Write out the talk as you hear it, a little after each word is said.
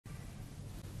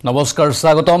নমস্কাৰ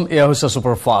স্বাগতম এয়া হৈছে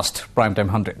সুপাৰফাষ্ট প্ৰাইম টাইম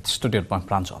 100 ষ্টুডিঅ'ত মই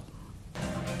প্ৰাঞ্জল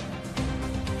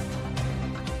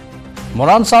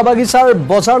মৰাণ চাহ বাগিচাৰ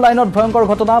বজাৰ লাইনত ভয়ংকৰ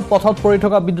ঘটনা পথত পৰি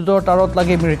থকা বিদ্যুতৰ তাৰত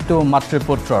লাগি মৃত্যু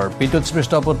মাতৃপুত্ৰৰ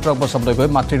বিদ্যুৎস্পৃষ্ট পুত্ৰক বচাবলৈ গৈ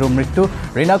মাতৃৰ মৃত্যু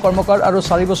ৰীনা কৰ্মকাৰ আৰু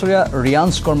 4 বছৰীয়া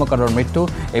ৰিয়ান্স কৰ্মকাৰৰ মৃত্যু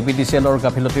এপিডিচিএলৰ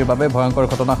গাফিলতিৰ বাবে ভয়ংকৰ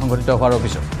ঘটনা সংঘটিত হোৱাৰ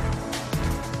অভিযোগ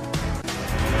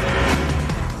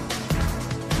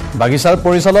বাগিচাৰ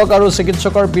পৰিচালক আৰু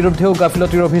চিকিৎসকৰ বিৰুদ্ধেও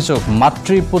গাফিলতিৰ অভিযোগ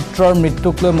মাতৃপুত্ৰৰ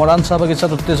মৃত্যুক লৈ মৰাণ চাহ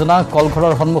বাগিচাত উত্তেজনা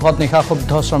কলঘৰৰ সন্মুখত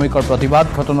নিশাশুদ্ধ শ্ৰমিকৰ প্ৰতিবাদ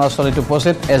ঘটনাস্থলীত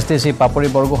উপস্থিত এছডিচি পাপৰি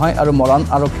বৰগোহাঁই আৰু মৰাণ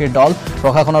আৰক্ষীৰ দল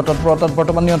প্ৰশাসনৰ তৎপৰতাত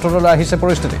বৰ্তমান নিয়ন্ত্ৰণলৈ আহিছে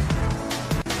পৰিস্থিতি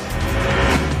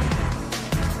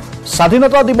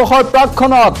স্বাধীনতা দিৱসৰ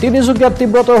প্ৰাকক্ষণত তিনিচুকীয়াত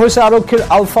তীব্ৰতৰ হৈছে আৰক্ষীৰ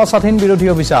আলফা স্বাধীন বিৰোধী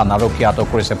অভিযান আৰক্ষী আটক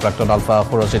কৰিছে প্ৰাক্তন আলফা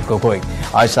সুৰজিত গগৈ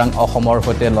আইচাং অসমৰ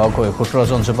সৈতে লগ হৈ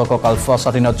 17জন যুৱকক আলফা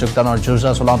স্বাধীনত যোগদানৰ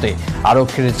যুঁজা চলাওঁতে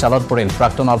আৰক্ষীৰ চালত পৰিল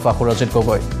প্ৰাক্তন আলফা সুৰজিত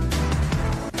গগৈ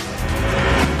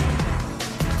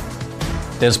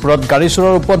তেজপুৰত গাড়ী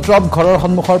চোৰৰ উপদ্ৰৱ ঘৰৰ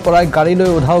সন্মুখৰ পৰাই গাড়ী লৈ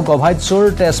উধাও গভাইত চোৰ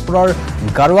তেজপুৰৰ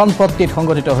গাৰৱান পট্টিত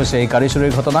সংঘটিত হৈছে এই গাড়ী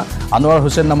চুৰিৰ ঘটনা আনোৱাৰ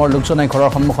হুছেইন নামৰ লোকজনে ঘৰৰ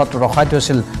সন্মুখত ৰখাই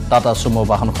থৈছিল টাটা চুমো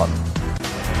বাহনখন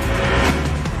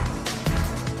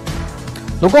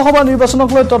লোকসভা নিৰ্বাচনক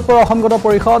লৈ তৎপৰ অসম গণ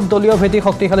পৰিষদ দলীয় ভেটি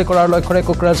শক্তিশালী কৰাৰ লক্ষ্যৰে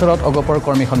কোকৰাঝাৰত অগপৰ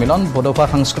কৰ্মী সন্মিলন বডোফা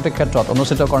সাংস্কৃতিক ক্ষেত্ৰত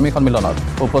অনুষ্ঠিত কৰ্মী সন্মিলনত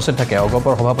উপস্থিত থাকে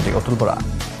অগপৰ সভাপতি অতুল বৰা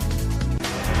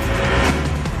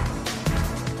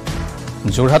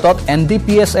যোৰহাটত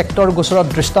এনডিপিএছ এক্টৰ গোচৰত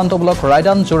দৃষ্টান্তমূলক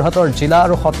ৰায়দান যোৰহাটৰ জিলা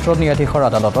আৰু সত্ৰ ন্যায়াধীশৰ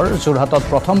আদালতৰ যোৰহাটত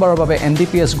প্ৰথমবাৰৰ বাবে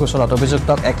এনডিপিএছ গোচৰত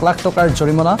অভিযুক্তক 1 লাখ টকাৰ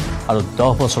জৰিমনা আৰু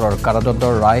 10 বছৰৰ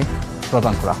কাৰাদণ্ডৰ ৰায়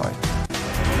প্ৰদান কৰা হয়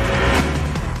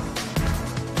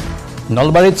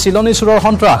নলবাৰীত চিলনী চোৰৰ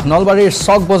সন্ত্ৰাস নলবাৰীৰ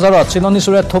চক বজাৰত চিলনী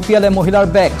চোৰে থপিয়ালে মহিলাৰ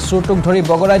বেগ চোৰটোক ধৰি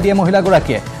বগৰাই দিয়ে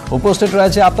মহিলাগৰাকীয়ে উপস্থিত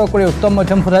ৰাইজে আটক কৰি উত্তম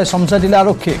মধ্যম ফুটাই সমঝা দিলে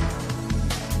আৰক্ষী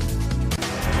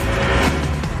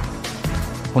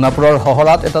সোণাপুৰৰ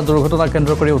হহৰাত এটা দুৰ্ঘটনা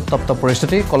কেন্দ্ৰ কৰি উত্তপ্ত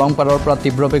পৰিস্থিতি কলংপাৰৰ পৰা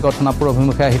তীব্ৰ বেগত সোণাপুৰ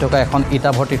অভিমুখে আহি থকা এখন ইটা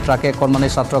ভৰ্তি ট্ৰাকে কৰ্মানী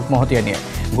ছাত্ৰক মহতিয়াই নিয়ে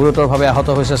গুৰুতৰভাৱে আহত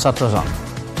হৈছে ছাত্ৰজন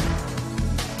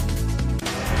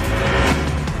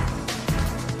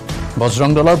বজৰং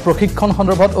দলৰ প্ৰশিক্ষণ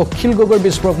সন্দৰ্ভত অখিল গগৈৰ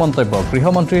বিস্ফোৰক মন্তব্য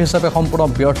গৃহমন্ত্ৰী হিচাপে সম্পূৰ্ণ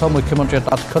ব্যৰ্থ মুখ্যমন্ত্ৰীয়ে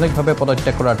তাৎক্ষণিকভাৱে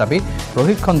পদত্যাগ কৰাৰ দাবী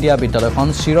প্ৰশিক্ষণ দিয়া বিদ্যালয়খন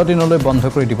চিৰদিনলৈ বন্ধ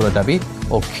কৰি দিবলৈ দাবী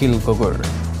অখিল গগৈৰ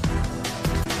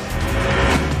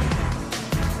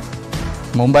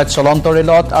মুম্বাইত চলন্ত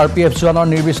ৰেলত আৰপিএফ জোৱানৰ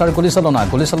নিৰ্বিচাৰ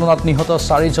গুলীচালনাত নিহত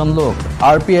 4 জন লোক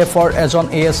আৰপিএফৰ এজন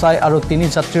এএছআই আৰু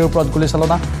 3 যাত্ৰীৰ ওপৰত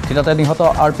গুলীচালনা থিতাতে নিহত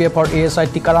আৰপিএফৰ এএছআই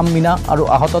টিকাৰাম মিনা আৰু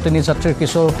আহত 3 যাত্ৰীৰ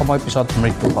কিছু সময় পিছত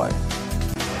মৃত্যু হয়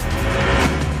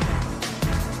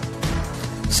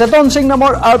চেতন সিং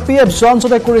নামৰ আৰপিএফ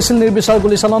জোৱানজনে কৰিছিল নিৰ্বিচাৰ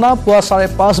গুলীচালনা পুৱা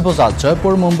 5:30 বজাত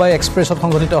জয়পুৰ মুম্বাই এক্সপ্ৰেছত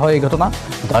সংঘটিত হয় এই ঘটনা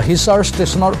দাহিচাৰ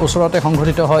ষ্টেচনৰ ওচৰতে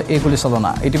সংঘটিত হয় এই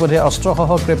গুলীচালনা ইতিমধ্যে অস্ত্ৰসহ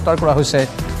গ্ৰেপ্তাৰ কৰা হৈছে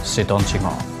চেতন সিংক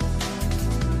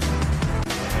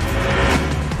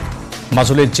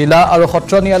মাজুলীত জিলা আৰু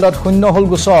সত্ৰ ন্যায়ালয়ত শূন্য হল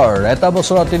গোচৰ এটা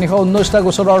বছৰত 319টা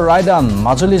গোচৰৰ ৰায়দান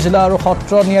মাজুলী জিলা আৰু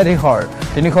সত্ৰ ন্যায়াধীশৰ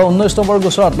 319 নম্বৰ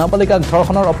গোচৰত নাবালিকাক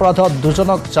ধৰ্ষণৰ অপৰাধত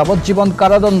দুজনক যাৱজ্জীৱন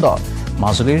কাৰাদণ্ড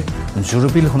মাজুলীৰ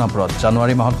জুৰুবিল সোণাপুৰত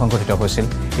জানুৱাৰী মাহত সংঘটিত হৈছিল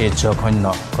এই জঘন্য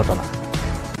ঘটনা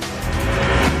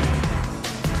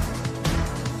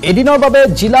এদিনৰ বাবে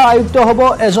জিলা আয়ুক্ত হ'ব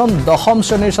এজন 10ম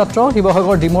শ্ৰেণীৰ ছাত্ৰ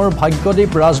শিৱসাগৰ ডিমোৰ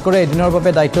ভাগ্যদীপ ৰাজগড়ে এদিনৰ বাবে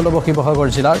দায়িত্ব ল'ব শিৱসাগৰ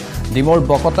জিলাৰ ডিমোৰ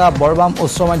বকতা বৰবাম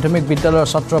উচ্চ মাধ্যমিক বিদ্যালয়ৰ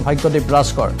ছাত্ৰ ভাগ্যদীপ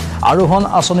ৰাজগড় আৰোহণ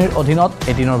আঁচনিৰ অধীনত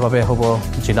এদিনৰ বাবে হ'ব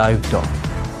জিলা আয়ুক্ত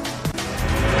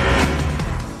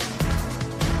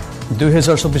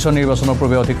 2024 নিৰ্বাচনৰ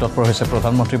পূৰ্বে অধিক তৎপৰ হৈছে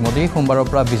প্ৰধানমন্ত্ৰী মোদী সোমবাৰৰ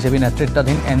পৰা বিজেপি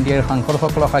নেতৃত্বাধীন এনডিএৰ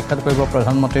সাংসদসকলক সাক্ষাৎ কৰিব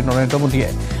প্ৰধানমন্ত্ৰী নৰেন্দ্ৰ মোদীয়ে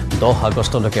 10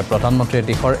 আগষ্টলৈকে প্ৰধানমন্ত্ৰীয়ে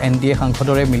দেশৰ এনডিএ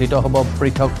সাংসদৰে মিলিত হ'ব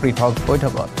পৃথক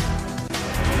বৈঠকত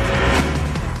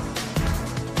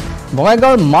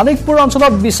বঙাইগাঁৱৰ মানিকপুৰ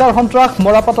অঞ্চলত বিচাৰ সন্ত্ৰাস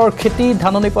মৰাপাতৰ খেতি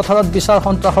ধাননি পথাৰত বিচাৰ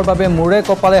সন্ত্ৰাসৰ বাবে মূৰে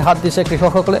কপালে হাত দিছে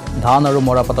কৃষকসকলে ধান আৰু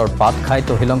মৰাপাতৰ পাত খাই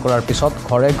তহিলং কৰাৰ পিছত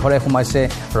ঘৰে ঘৰে সোমাইছে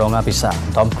ৰঙা পিছা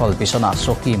দমকল বিছনা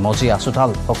চকী মজিয়া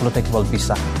চোতাল সকলোতে কেৱল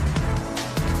পিছা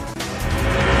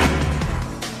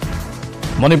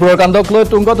মণিপুৰৰ কাণ্ডক লৈ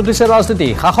তুংগত উঠিছে ৰাজনীতি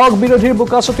শাসক বিৰোধীৰ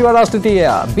বোকা ছটিওৱা ৰাজনীতি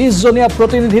 20জনীয়া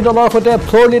প্ৰতিনিধি দলৰ সৈতে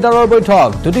ফ্লোৰ লিডাৰৰ বৈঠক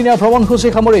দুদিনীয়া ভ্ৰমণসূচী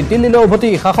সামৰি দিল্লীলৈ উভতি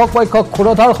শাসক পক্ষক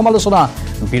ক্ষুৰধাৰ সমালোচনা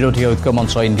বিৰোধী ঐক্য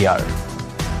মঞ্চ ইণ্ডিয়াৰ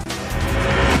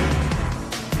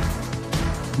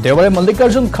দেওবাৰে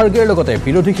মল্লিকাৰ্জুন খাৰ্গেৰ লগতে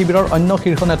বিৰোধী শিবিৰৰ অন্য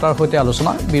শীৰ্ষ নেতাৰ সৈতে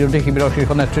আলোচনা বিৰোধী শিবিৰৰ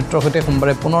শীৰ্ষ নেতৃত্বৰ সৈতে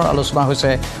সোমবাৰে পুনৰ আলোচনা হৈছে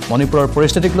মণিপুৰৰ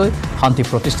পৰিস্থিতিক লৈ শান্তি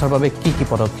প্ৰতিষ্ঠাৰ বাবে কি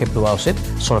পদক্ষেপ লোৱা উচিত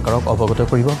চৰকাৰক অৱগত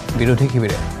কৰিব বিৰোধী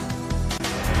শিবিৰে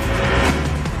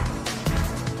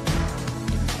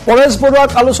পৰেশ বৰুৱাক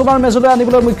আলোচনাৰ মেজলৈ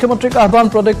আনিবলৈ মুখ্যমন্ত্ৰীক আহ্বান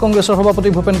প্ৰদেশ কংগ্ৰেছৰ সভাপতি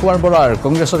ভূপেন কুমাৰ বৰাৰ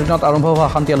কংগ্ৰেছৰ দিনত আৰম্ভ হোৱা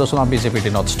শান্তি আলোচনা বিজেপিৰ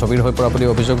দিনত স্থবিৰ হৈ পৰা বুলি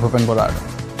অভিযোগ ভূপেন বৰাৰ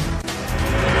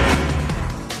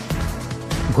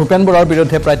ভূপেন বৰাৰ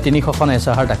বিৰুদ্ধে প্ৰায় ৩০০খন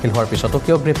এজাহাৰ দাখিল হোৱাৰ পিছতো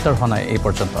কিয় গ্ৰেপ্তাৰ হোৱা নাই এই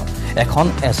পৰ্যন্ত এখন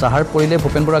এজাহাৰ পৰিলে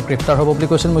ভূপেন বৰা গ্ৰেপ্তাৰ হ'ব বুলি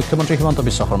কৈছিল মুখ্যমন্ত্ৰী হিমন্ত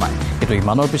বিশ্ব শৰ্মাই কিন্তু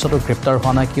ইমানৰ পিছতো গ্ৰেপ্তাৰ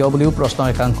হোৱা নাই কিয় বুলিও প্ৰশ্ন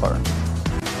একাংশৰ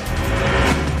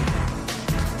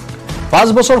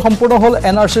 5 বছৰ সম্পূৰ্ণ হ'ল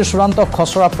এনআৰচিৰ চূড়ান্ত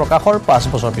খচৰা প্ৰকাশৰ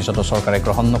 5 বছৰ পিছতো চৰকাৰে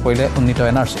গ্ৰহণ নকৰিলে উন্নীত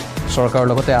এনআৰচি চৰকাৰৰ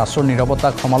লগতে আছুৰ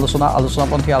নিৰৱতাক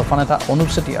আলোচনাপন্থী আলফা নেতা অনুপ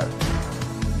চেতিয়াৰ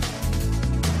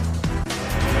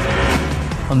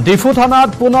ডিফু থানাত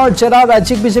পুনৰ জেৰা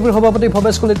ৰাজ্যিক বিজেপিৰ সভাপতি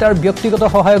ভৱেশ কলিতাৰ ব্যক্তিগত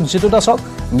সহায়ক জিতু দাসক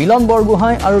মিলন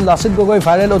বৰগোহাঁই আৰু লাচিত গগৈ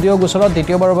ভাইৰেল অডিঅ' গোচৰত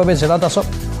দ্বিতীয়বাৰৰ বাবে জেৰা দাসক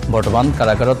বৰ্তমান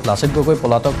কাৰাগাৰত লাচিত গগৈ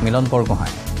পলাতক মিলন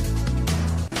বৰগোহাঁই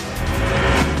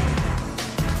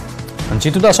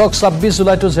জিতু দাসক 26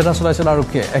 জুলাইতো জেৰা চলাইছিল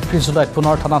আৰক্ষীয়ে 31 জুলাইত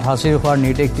পুনৰ থানাত হাজিৰ হোৱাৰ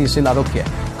নিৰ্দেশ দিছিল আৰক্ষীয়ে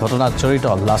ঘটনাত জড়িত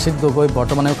লাচিত গগৈ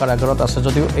বৰ্তমানেও কাৰাগাৰত আছে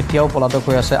যদিও এতিয়াও পলাতক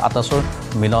হৈ আছে আটাছৰ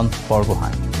মিলন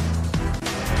বৰগোহাঁই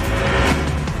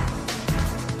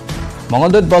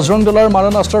মঙলদৈত বজৰং দলৰ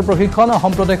মাৰণাস্ত্ৰৰ প্ৰশিক্ষণ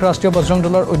সম্প্ৰদেশ ৰাষ্ট্ৰীয় বজৰং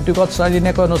দলৰ উদ্যোগত 4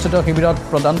 দিনীয়াকৈ অনুষ্ঠিত শিবিৰত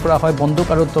প্ৰদান কৰা হয় বন্দুক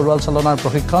আৰু তৰোৱাল চালনাৰ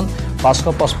প্ৰশিক্ষণ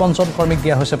 555 জন কৰ্মীক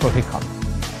দিয়া হৈছে প্ৰশিক্ষণ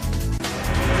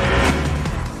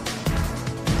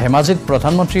ধেমাজিত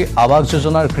প্ৰধানমন্ত্ৰী আৱাস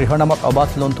যোজনাৰ গৃহৰ নামত অবাধ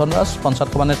লুণ্ঠনৰাজ পঞ্চায়ত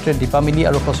সভানেত্ৰী দীপা মিলি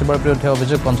আৰু সচিবৰ বিৰুদ্ধে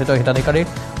অভিযোগ বঞ্চিত হিতাধিকাৰীৰ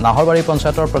নাহৰবাৰী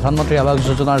পঞ্চায়তৰ প্ৰধানমন্ত্ৰী আৱাস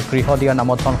যোজনাৰ গৃহ দিয়াৰ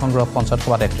নামত ধন সংগ্ৰহ পঞ্চায়ত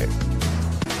সভানেত্ৰীৰ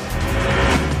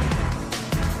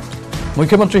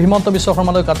মুখ্যমন্ত্ৰী হিমন্ত বিশ্ব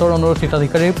শৰ্মালৈ কাটৰ অনুৰোধ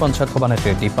হিতাধিকাৰীৰ পঞ্চায়ত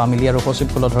সভানেত্ৰী দীপা মিলি আৰু সচিব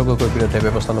কুলধৰ গগৈৰ বিৰুদ্ধে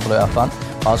ব্যৱস্থা ল'বলৈ আহ্বান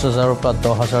 5,000ৰ পৰা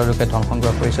 10,000 লোকে ধন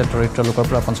সংগ্ৰহ কৰিছে দৰিদ্ৰ লোকৰ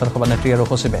পৰা পঞ্চায়ত সভানেত্ৰী আৰু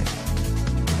সচিবে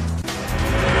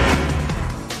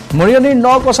মৰিয়নিৰ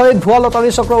নকছাৰীত ভুৱা লটাৰী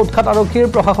চক্ৰ উৎখাত আৰক্ষীৰ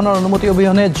প্ৰশাসনৰ অনুমতি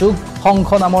অবিহনে যোগ সংঘ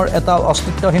নামৰ এটা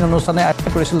অস্তিত্বহীন অনুষ্ঠানে আয়োজন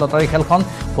কৰিছিল লটাৰী খেলখন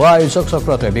ভুৱা আয়োজক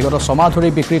চক্ৰটোৱে বিগত 6 মাহ ধৰি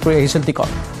বিক্ৰী কৰি আহিছিল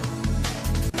টিকট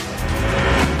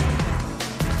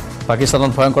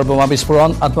পাকিস্তানত ভয়ংকৰ বোমা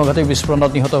বিস্ফোৰণ আত্মঘাতী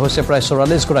বিস্ফোৰণত নিহত হৈছে প্ৰায়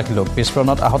 44 গৰাকী লোক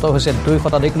বিস্ফোৰণত আহত হৈছে 2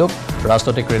 শতাধিক লোক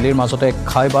ৰাজনৈতিক ৰেলীৰ মাজতে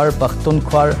খাইবাৰ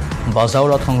পাখতুনখোৱাৰ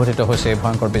বাজাউৰত সংঘটিত হৈছে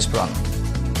ভয়ংকৰ বিস্ফোৰণ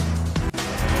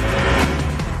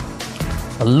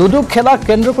লুডু খেলা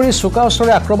কেন্দ্ৰ কৰি চুকা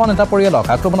অস্ত্ৰৰে আক্ৰমণ এটা পৰিয়ালক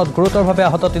আক্ৰমণত গুৰুতৰভাৱে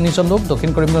আহত 3 জন লোক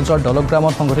দক্ষিণ কৰিমগঞ্জৰ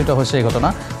দলগ্ৰামত সংঘটিত হৈছে এই ঘটনা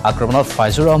আক্ৰমণত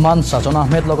ফাইজুৰ ৰহমান সাজন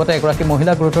আহমেদ লগতে এগৰাকী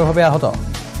মহিলা গুৰুতৰভাৱে আহত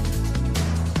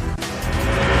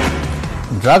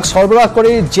ড্ৰাগছ সৰবৰাহ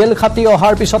কৰি জেল খাটি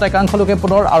অহাৰ পিছত একাংশ লোকে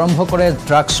পুনৰ আৰম্ভ কৰে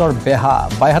ড্ৰাগছৰ বেহা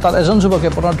বাইহাটাত এজন যুৱকে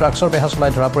পুনৰ ড্ৰাগছৰ বেহা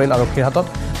চলাই ধৰা পৰিল আৰক্ষীৰ হাতত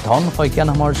ধন শইকীয়া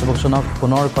নামৰ যুৱকজনক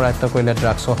পুনৰ কৰায়ত্ব কৰিলে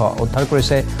ড্ৰাগছসহ উদ্ধাৰ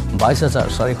কৰিছে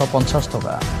 22,450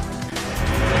 টকা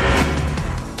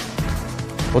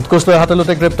উৎকোচ লৈ হাতে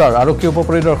লোটে গ্ৰেপ্তাৰ আৰক্ষী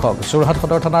উপপৰিদৰ্শক যোৰহাট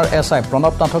সদৰ থানাৰ এছআই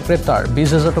প্ৰণৱ নাথক গ্ৰেপ্তাৰ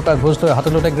 20,000 টকা ঘোষ লৈ হাতে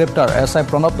লোটে গ্ৰেপ্তাৰ এছআই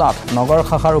প্ৰণৱ নাথ নগৰ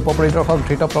শাখাৰ উপপৰিদৰ্শক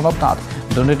ধৃত প্ৰণৱ নাথ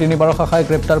দুৰ্নীতি নিবাৰক শাখাই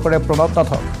গ্ৰেপ্তাৰ কৰে প্ৰণৱ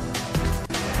নাথক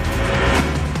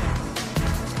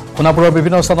সোণাপুৰৰ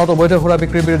বিভিন্ন স্থানত অবৈধ সুৰা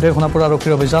বিক্ৰীৰ বিৰুদ্ধে সোণাপুৰ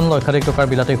আৰক্ষীৰ অভিযান লক্ষাধিক টকাৰ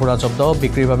বিলাতী সুৰা জব্দ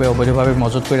বিক্ৰীৰ বাবে অবৈধভাৱে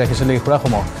মজুত কৰি ৰাখিছিল এই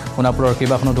সুৰাসমূহ সোণাপুৰৰ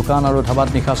কেইবাখনো দোকান আৰু ধাবাত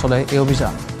নিশা চলে এই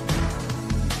অভিযান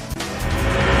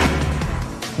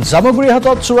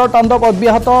জামুগুৰিহাটত চোৰৰ তাণ্ডৱ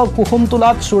অব্যাহত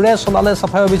কুসুমটোলাত চোৰে চলালে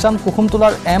চাফাই অভিযান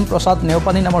কুসুমটোলাৰ এম প্ৰসাদ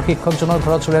নেওপানী নামৰ শিক্ষকজনৰ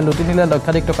ঘৰত চোৰে লুটি নিলে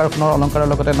লক্ষাধিক টকাৰ সোণৰ অলংকাৰৰ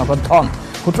লগতে নগদ ধন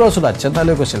 17 জুলাইত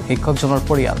চেন্নাইলৈ গৈছিল শিক্ষকজনৰ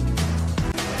পৰিয়াল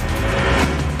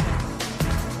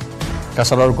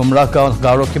কাছাৰৰ গুমৰাহ গাঁৱত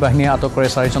আৰক্ষী বাহিনীয়ে আটক কৰে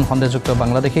 4 জন সন্দেহযুক্ত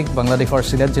বাংলাদেশীক বাংলাদেশৰ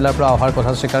সিলেট জিলাৰ পৰা অহাৰ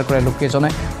কথা স্বীকাৰ কৰে লোককেইজনে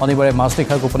শনিবাৰে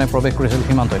মাজনিশা গোপনে প্ৰৱেশ কৰিছিল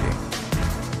সীমান্তদি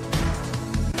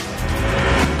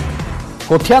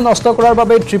কঠিয়া নষ্ট কৰাৰ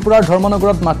বাবে ত্ৰিপুৰাৰ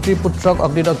ধৰ্মনগৰত মাতৃপুত্ৰক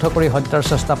অগ্নিদগ্ধ কৰি হত্যাৰ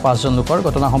চেষ্টা 5 জন লোকৰ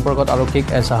ঘটনা সম্পৰ্কত আৰক্ষীক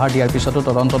এজাহাৰ দিয়াৰ পিছতো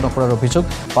তদন্ত নকৰাৰ অভিযোগ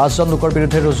 5 জন লোকৰ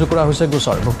বিৰুদ্ধে ৰুজু কৰা হৈছে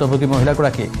গোচৰ ভুক্তভোগী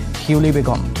মহিলাগৰাকী শিউলি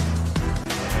বেগম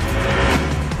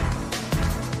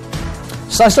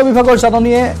স্বাস্থ্য বিভাগৰ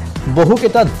জাননীয়ে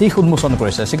বহুকেইটা দিশ উন্মোচন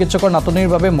কৰিছে চিকিৎসকৰ নাটনিৰ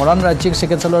বাবে মৰাণ ৰাজ্যিক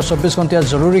চিকিৎসালয়ৰ 24 ঘণ্টীয়া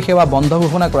জৰুৰী সেৱা বন্ধ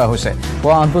ঘোষণা কৰা হৈছে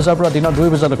পুৱা 8 বজাৰ পৰা দিনৰ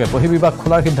 2 বজালৈকে বহিবিভাগ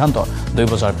খোলাৰ সিদ্ধান্ত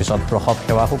 2 বজাৰ পিছত প্ৰসৱ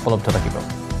সেৱা উপলব্ধ থাকিব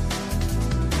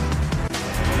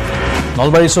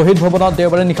নলবাৰী শহীদ ভৱনত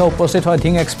দেওবাৰে নিশা উপস্থিত হয়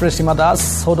ধিং এক্সপ্ৰেছ সীমা দাস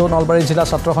সদৌ নলবাৰী জিলা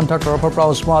ছাত্ৰ সন্থাৰ তৰফৰ পৰা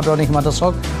উষ্ম আদৰণি সীমা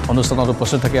দাসক অনুষ্ঠানত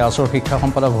উপস্থিত থাকে আছৰ শিক্ষা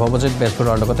সম্পাদক ভৱজিৎ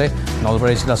বেজবৰুৱাৰ লগতে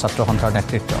নলবাৰী জিলা ছাত্ৰ সন্থাৰ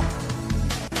নেতৃত্ব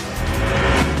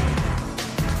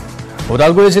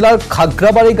ওদালগুৰি জিলাৰ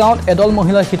খাগ্ৰাবাৰী গাঁৱত এদল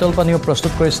মহিলাই শীতল পানীয়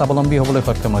প্ৰস্তুত কৰি স্বাৱলম্বী হ'বলৈ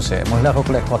সক্ষম হৈছে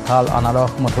মহিলাসকলে কঁঠাল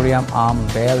আনাৰস মধুৰিআম আম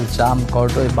বেল জাম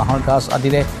কৰদৈ বাঁহৰ গাছ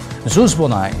আদিৰে জুচ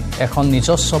বনাই এখন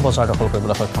নিজস্ব বজাৰ দখল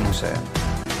কৰিবলৈ সক্ষম হৈছে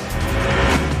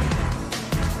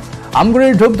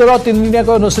আমগুৰিৰ ধূপদৰত 3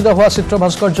 দিনীয়াকৈ অনুষ্ঠিত হোৱা চিত্ৰ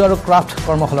ভাস্কৰ্য আৰু ক্ৰাফ্ট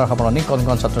কৰ্মশালাৰ সামৰণি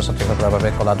কণকণ ছাত্ৰ ছাত্ৰীসকলৰ বাবে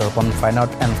কলা Darpan fine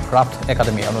art and craft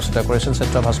academy অনুষ্ঠিত কৰিছিল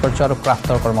চিত্ৰ ভাস্কৰ্য আৰু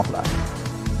ক্ৰাফ্টৰ কৰ্মশালা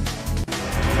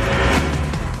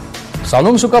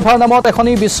চাউলুং চুকাফাৰ নামত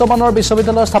এখনি বিশ্বমানৰ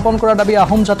বিশ্ববিদ্যালয় স্থাপন কৰাৰ দাবী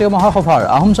আহোম জাতীয় মহাসভাৰ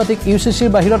আহোম জাতিক ইউচিচিৰ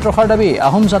বাহিৰত ৰখাৰ দাবী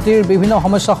আহোম জাতিৰ বিভিন্ন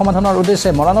সমস্যা সমাধানৰ উদ্দেশ্যে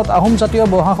মৰাণত আহোম জাতীয়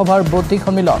মহাসভাৰ বৌদ্ধিক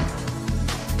সন্মিলন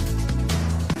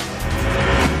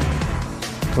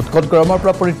উৎকট গৰমৰ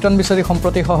পৰা পৰিত্ৰাণ বিচাৰি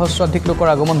সম্প্ৰতি সহস্ৰাধিক লোকৰ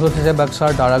আগমন ঘটিছে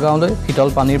বাক্সাৰ দাৰাগাঁৱলৈ শীতল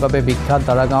পানীৰ বাবে বিখ্যাত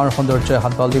দাৰাগাঁৱৰ সৌন্দৰ্যই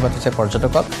হাতবাল দি মাতিছে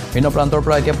পৰ্যটকক ভিন্ন প্ৰান্তৰ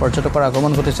পৰা এতিয়া পৰ্যটকৰ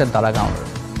আগমন ঘটিছে দাৰাগাঁৱলৈ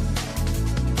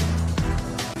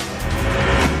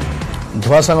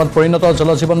ধোৱাচাঙত পৰিণত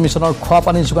জলজীৱন মিছনৰ খোৱা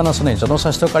পানী যোগান আঁচনি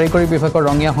জনস্বাস্থ্য কাৰিকৰী বিভাগৰ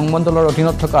ৰঙিয়া সংমণ্ডলৰ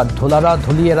অধীনত থকা ধুলাৰা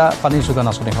ধুলিয়েৰা পানী যোগান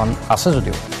আঁচনিখন আছে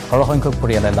যদিও সৰহসংখ্যক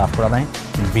পৰিয়ালে লাভ কৰা নাই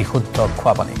বিশুদ্ধ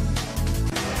খোৱা পানী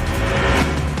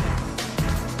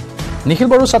নিখিল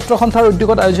বড়ো ছাত্ৰ সন্থাৰ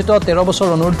উদ্যোগত আয়োজিত 13 বছৰ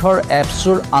অনুৰ্ধৰ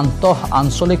এপছুৰ আন্তঃ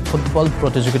আঞ্চলিক ফুটবল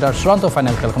প্ৰতিযোগিতাৰ চূড়ান্ত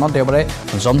ফাইনেল খেলখনত দেওবাৰে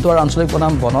জমদুৱাৰ আঞ্চলিক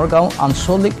বনাম বনৰগাঁও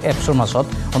আঞ্চলিক এপছুৰ মাজত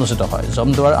অনুষ্ঠিত হয়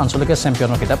জমদুৱাৰ আঞ্চলিকে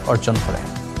চেম্পিয়নৰ খিতাপ অৰ্জন কৰে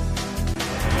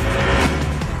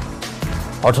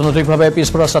অৰ্থনৈতিকভাৱে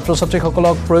পিছপৰা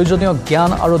ছাত্ৰ-ছাত্ৰীসকলক প্ৰয়োজনীয়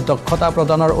জ্ঞান আৰু দক্ষতা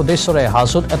প্ৰদানৰ উদ্দেশ্যৰে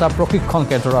হাজোত এটা প্ৰশিক্ষণ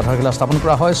কেন্দ্ৰৰ আধাৰশিলা স্থাপন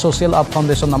কৰা হয় ছ'চিয়েল আপ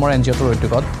ফাউণ্ডেশ্যন নামৰ এনজিঅ'টোৰ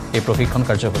উদ্যোগত এই প্ৰশিক্ষণ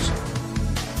কাৰ্যসূচী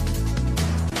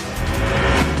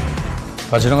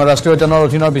কাজিৰঙা ৰাষ্ট্ৰীয় উদ্যানৰ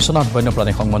অধীনৰ বিশ্বনাথ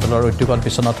বন্যপ্ৰাণী সংমণ্ডলৰ উদ্যোগত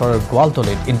বিশ্বনাথৰ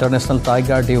গোৱালতলিত ইণ্টাৰনেশ্যনেল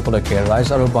টাইগাৰ ডে উপলক্ষে ৰাইজ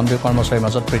আৰু বন কৰ্মচাৰীৰ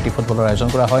মাজত প্ৰীতি ফুটবলৰ আয়োজন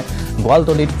কৰা হয়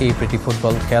গোৱালতলিত এই প্ৰীতি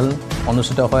ফুটবল খেল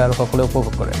অনুষ্ঠিত হয় আৰু সকলোৱে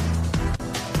উপভোগ কৰে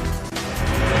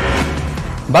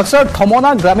বাক্সাৰ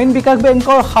থমনা গ্ৰামীণ বিকাশ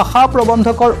বেংকৰ শাখা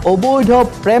প্ৰবন্ধকৰ অবৈধ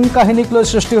প্ৰেম কাহিনীক লৈ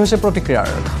সৃষ্টি হৈছে প্ৰতিক্ৰিয়াৰ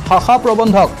শাখা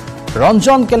প্ৰবন্ধক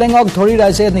ৰঞ্জন কেলেঙক ধৰি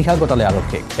ৰাইজে নিশা গতালে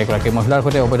আৰক্ষীক এগৰাকী মহিলাৰ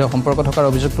সৈতে অবৈধ সম্পৰ্ক থকাৰ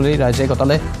অভিযোগ তুলি ৰাইজে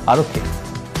গতালে আৰক্ষীক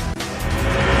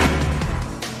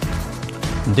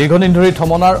দীৰ্ঘদিন ধৰি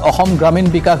থমনাৰ অসম গ্ৰামীণ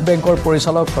বিকাশ বেংকৰ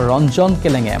পৰিচালক ৰঞ্জন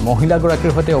কেলেঙে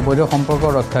মহিলাগৰাকীৰ সৈতে অবৈধ সম্পৰ্ক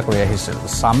ৰক্ষা কৰি আহিছিল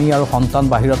স্বামী আৰু সন্তান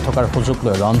বাহিৰত থকাৰ সুযোগ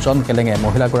লৈ ৰঞ্জন কেলেঙে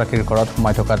মহিলাগৰাকীৰ ঘৰত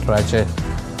সোমাই থকাত ৰাইজে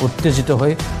উত্তেজিত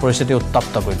হৈ পৰিস্থিতি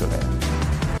উত্তপ্ত কৰি তোলে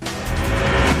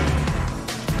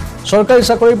চৰকাৰী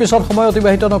চাকৰিৰ পিছত সময়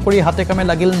অতিবাহিত নকৰি হাতে কামে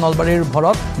লাগিল নলবাৰীৰ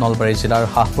ভৰত নলবাৰী জিলাৰ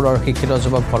হাঁহপুৰৰ শিক্ষিত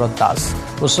যুৱক ভৰত দাস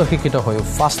উচ্চ শিক্ষিত হৈ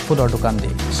ফাষ্ট ফুডৰ দোকান দি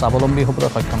স্বাৱলম্বী হ'বলৈ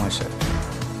সক্ষম হৈছে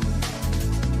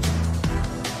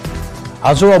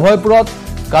হাজোৰ অভয়পুৰত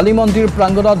কালী মন্দিৰ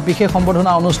প্ৰাংগণত বিশেষ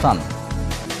সম্বৰ্ধনা অনুষ্ঠান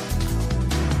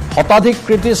শতাধিক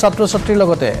কৃতি ছাত্ৰ-ছাত্ৰীৰ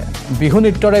লগতে বিহু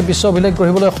নৃত্যৰে বিশ্ব অভিলেখ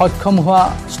গঢ়িবলৈ সক্ষম হোৱা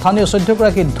স্থানীয় 14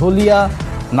 গৰাকী ঢুলীয়া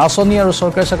নাচনী আৰু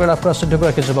চৰকাৰী চাকৰি লাভ কৰা 14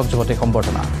 গৰাকী যুৱক যুৱতীক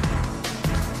সম্বৰ্ধনা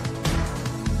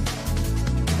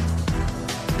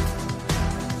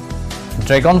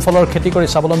ড্ৰেগন ফলৰ খেতি কৰি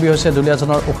স্বাৱলম্বী হৈছে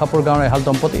দুলীয়াজনৰ উখাপুৰ গাঁৱৰ এহাল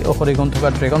দম্পতী ঔষধি গুণ থকা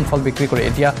ড্ৰেগন ফল বিক্ৰী কৰি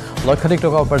এতিয়া লক্ষাধিক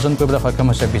টকা উপাৰ্জন কৰিবলৈ সক্ষম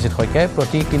হৈছে বিজিত শইকীয়াই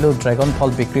প্ৰতি কিলো ড্ৰেগন ফল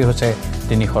বিক্ৰী হৈছে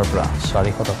 300 পৰা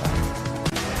 400 টকা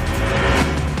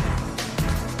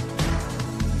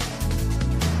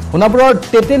সোণাপুৰৰ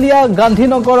তেতেলিয়া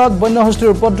গান্ধীনগৰত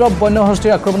বন্যহস্তীৰ উপদ্ৰৱ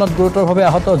বন্যহস্তীৰ আক্ৰমণত গুৰুতৰভাৱে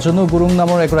আহত জুনু গুৰুং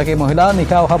নামৰ এগৰাকী মহিলা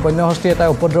নিশা অহা বন্যহস্তী এটা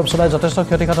উপদ্ৰৱ চলাই যথেষ্ট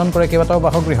ক্ষতিসাধন কৰে কেইবাটাও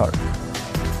বাসগৃহৰ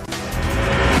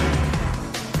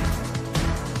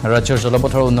ৰাজ্যৰ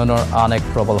জলপথৰ উন্নয়নৰ আন এক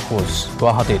প্ৰবল খোজ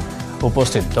গুৱাহাটীত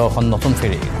উপস্থিত 10খন নতুন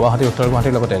ফেৰী গুৱাহাটী উত্তৰ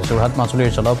গুৱাহাটীৰ লগতে যোৰহাট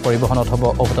মাজুলীৰ জল পৰিবহণত হ'ব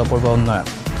অভূতপূৰ্ব উন্নয়ন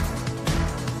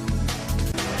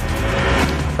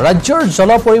ৰাজ্যৰ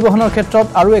জল পৰিবহণৰ ক্ষেত্ৰত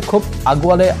আৰু এক খুব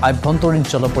আগুৱালে আভ্যন্তৰীণ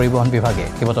জল পৰিবহণ বিভাগে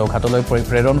কেইবাটাও ঘাটলৈ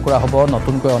প্ৰেৰণ কৰা হ'ব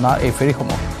নতুনকৈ অনা এই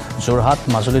ফেৰীসমূহ যোৰহাট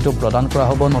মাজুলীতো প্ৰদান কৰা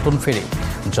হ'ব নতুন ফেৰী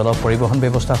জল পৰিবহণ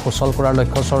ব্যৱস্থা সুচল কৰাৰ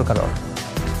লক্ষ্য চৰকাৰৰ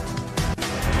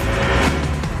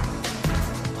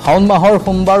শাওন মাহৰ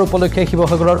সোমবাৰ উপলক্ষে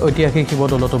শিৱসাগৰৰ ঐতিহাসিক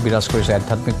শিৱদৌলতো বিৰাজ কৰিছে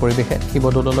আধ্যাত্মিক পৰিৱেশে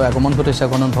শিৱদৌললৈ আগমন ঘটিছে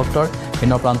গণন ভক্তৰ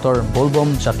ভিন্ন প্ৰান্তৰ বলবম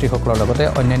যাত্ৰীসকলৰ লগতে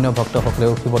অন্যান্য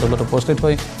ভক্তসকলেও শিৱদৌলত উপস্থিত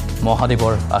হৈ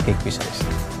মহাদেৱৰ আশীষ বিচাৰিছে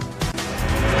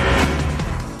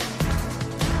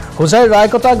হোজাইৰ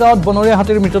ৰায়কটা গাঁৱত বনৰীয়া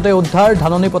হাতীৰ মৃতদেহ উদ্ধাৰ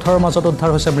ধাননি পথাৰৰ মাজত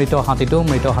উদ্ধাৰ হৈছে মৃত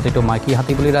হাতীটো মাইকী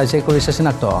হাতী বুলি ৰাইজে কৰিছে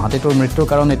চিনাক্ত হাতীটোৰ মৃত্যুৰ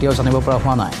কাৰণ এতিয়াও জানিব পৰা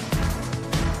হোৱা নাই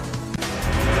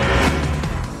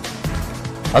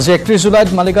আজি 31 জুলাইত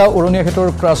মালিগাঁও উৰণীয়া সেতুৰ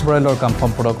ক্ৰাছ বৰেলৰ কাম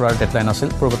সম্পূৰ্ণ কৰাৰ ডেডলাইন আছিল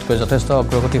পূৰ্বতকৈ যথেষ্ট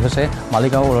অগ্ৰগতি হৈছে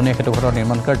মালিগাঁও উৰণীয়া সেতুখনৰ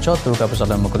নিৰ্মাণ কাৰ্য দুৰ্গা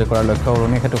পূজালৈ মুকলি কৰাৰ লক্ষ্য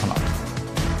উৰণীয়া সেতুখনৰ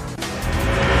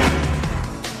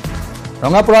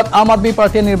ৰঙাপুৰত আম আদমি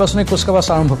পাৰ্টিয়ে নিৰ্বাচনী কুচকাৱাজ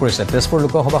আৰম্ভ কৰিছে তেজপুৰ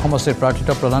লোকসভা সমষ্টিৰ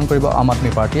প্ৰাৰ্থিত্ব প্ৰদান কৰিব আম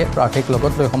আদমি পাৰ্টিয়ে প্ৰাৰ্থীক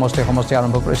লগত লৈ সমষ্টি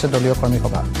আৰম্ভ কৰিছে দলীয় কৰ্মী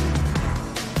সভা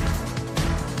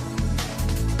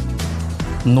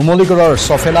নুমলীগড়ৰ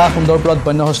সফেলা সুন্দৰপুৰত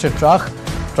বন্যহস্তীৰ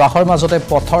ত্ৰাসৰ মাজতে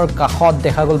পথৰ কাষত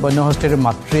দেখা গ'ল বন্যহস্তীৰ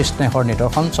মাতৃ স্নেহৰ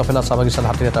নিদৰ্শন সফেলা চাহ বাগিচাত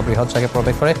হাতীৰ এটা বৃহৎ জাগে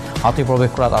প্ৰৱেশ কৰে হাতী প্ৰৱেশ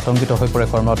কৰাত আতংকিত হৈ পৰে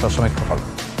কৰ্মৰত শ্ৰমিকসকল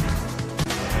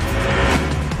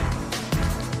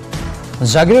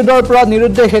জাগিৰোডৰ পৰা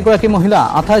নিৰুদ্দেশ এগৰাকী মহিলা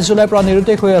 28 জুলাইৰ পৰা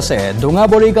নিৰুদ্দেশ হৈ আছে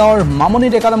ডুঙাবৰী গাঁৱৰ মামনি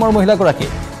ডেকা নামৰ মহিলাগৰাকী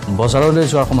বজাৰলৈ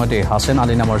যোৱাৰ সময়তে হাছেন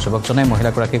আলী নামৰ যুৱকজনে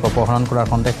মহিলাগৰাকীক অপহৰণ কৰাৰ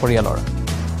সন্দেহ পৰিয়ালৰ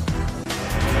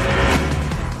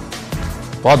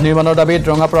পথ নিৰ্মাণৰ দাবীত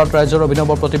ৰঙাপাৰাত ৰাইজৰ অভিনৱ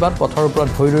প্ৰতিবাদ পথৰ ওপৰত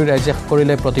ভৰি ৰুই ৰাইজে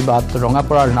কৰিলে প্ৰতিবাদ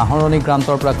ৰঙাপাৰাৰ নাহৰণি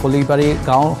গ্ৰান্তৰ পৰা কলিবাৰী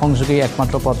গাঁও সংযোগী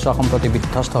একমাত্ৰ পথছোৱা সম্প্ৰতি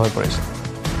বিধ্বস্ত হৈ পৰিছে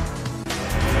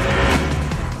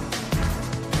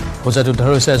হোজাত উদ্ধাৰ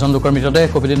হৈছে এজন লোকৰ মৃতদেহ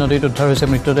কপিলী নদীত উদ্ধাৰ হৈছে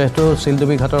মৃতদেহটো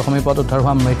চিলডুবি ঘাটৰ সমীপত উদ্ধাৰ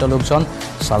হোৱা মৃত লোকজন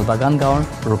চালবাগান গাঁৱৰ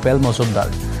ৰূপেল মজুমদাৰ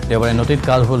দেওবাৰে নদীত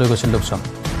গা ধুবলৈ গৈছিল লোকজন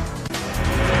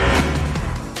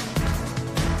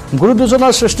গুৰু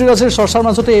দুজনৰ সৃষ্টিৰাজিৰ চৰ্চাৰ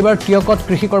মাজতে এইবাৰ টিয়কত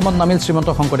কৃষি কৰ্মত নামিল শ্ৰীমন্ত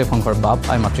শংকৰদেৱ শংকৰ বাপ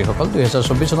আই মাতৃসকল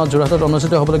 2024 চনত যোৰহাটত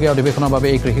অনুষ্ঠিত হ'বলগীয়া অধিৱেশনৰ বাবে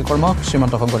এই কৃষি কৰ্ম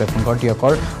শ্ৰীমন্ত শংকৰদেৱ শংকৰ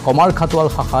টিয়কৰ কমাৰ খাটোৱাল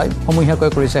শাখাই সমূহীয়াকৈ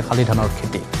কৰিছে শালি ধানৰ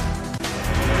খেতি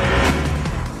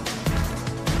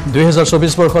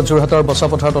 2024 বৰ্ষত যোৰহাটৰ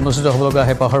বছাপথাৰত অনুষ্ঠিত হ'বলগীয়া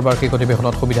হেপাহৰ বাৰ্ষিক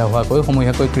অধিৱেশনত সুবিধা হোৱাকৈ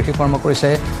সমূহীয়াকৈ কৃষি কৰ্ম কৰিছে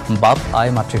বাপ আই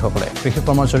মাতৃসকলে কৃষি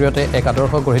কৰ্মৰ জৰিয়তে এক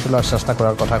আদৰ্শ গঢ়ি তোলাৰ চেষ্টা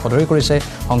কৰাৰ কথা সদৰি কৰিছে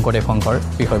শংকৰদেৱ শংকৰ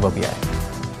বিষয়ববীয়াই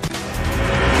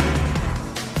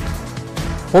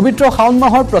পবিত্ৰ শাওন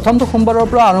মাহৰ প্ৰথমটো সোমবাৰৰ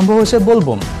পৰা আৰম্ভ হৈছে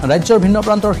বলবম ৰাজ্যৰ ভিন্ন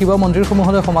প্ৰান্তৰ শিৱ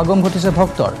মন্দিৰসমূহলৈ সমাগম ঘটিছে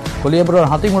ভক্তৰ কলিয়াবৰৰ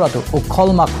হাতীমূৰাটো উখল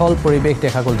মাখল পৰিৱেশ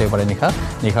দেখা গ'ল দেওবাৰে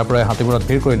নিশাৰ পৰাই হাতীমূৰাত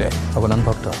ভিৰ কৰিলে ভগৱান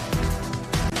ভক্ত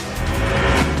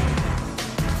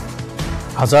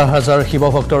হাজাৰ হাজাৰ শিৱ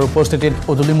ভক্তৰ উপস্থিতিত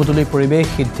উদুলি মুদুলি পৰিৱেশ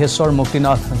সিদ্ধেশ্বৰ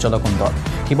মুক্তিনাথ জলকুণ্ডত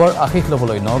শিৱৰ আশীষ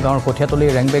ল'বলৈ নগাঁৱৰ কঠীয়াতলী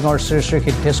ৰেংবেঙৰ শ্ৰী শ্ৰী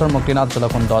সিদ্ধেশ্বৰ মুক্তিনাথ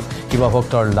জলকুণ্ডত শিৱ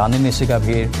ভক্তৰ লানি নিচিকা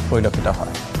ভিৰ পৰিলক্ষিত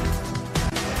হয়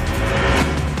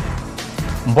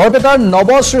বৰপেটাৰ নৱ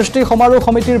সৃষ্টি সমাৰোহ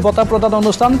সমিতিৰ বঁটা প্ৰদান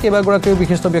অনুষ্ঠান কেইবাগৰাকীও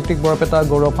বিশিষ্ট ব্যক্তিক বৰপেটা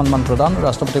গৌৰৱ সন্মান প্ৰদান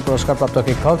ৰাষ্ট্ৰপতি পুৰস্কাৰপ্ৰাপ্ত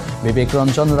শিক্ষক বিবেক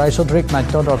ৰঞ্জন ৰায়চৌধুৰীক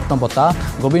নাট্য ৰত্ন বঁটা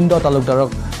গোবিন্দ তালুকদাৰক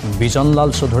বিজনলাল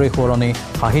চৌধুৰী সোঁৱৰণী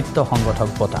সাহিত্য সংগঠক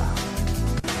বঁটা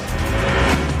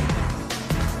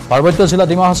পাৰ্বত্য জিলা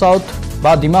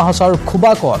ডিমা হাছাওৰ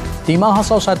খুবাকত ডিমা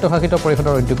হাছাও স্বায়ত্তশাসিত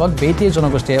পৰিষদৰ উদ্যোগত বেইটি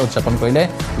জনগোষ্ঠীয়ে উদযাপন কৰিলে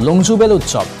লংজুবেল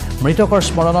উৎসৱ মৃতকৰ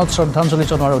স্মৰণত শ্ৰদ্ধাঞ্জলি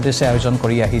জনোৱাৰ উদ্দেশ্যে আয়োজন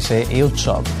কৰি আহিছে এই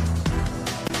উৎসৱ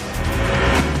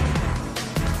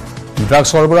ড্ৰাগছ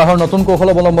সৰবৰাহৰ নতুন কৌশল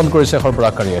অৱলম্বন কৰিছে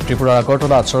সৰবৰাহকাৰীয়ে ত্ৰিপুৰাৰ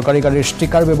আগৰতলাত চৰকাৰী গাড়ীৰ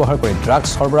ষ্টিকাৰ ব্যৱহাৰ কৰি ড্ৰাগছ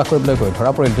সৰবৰাহ কৰিবলৈ গৈ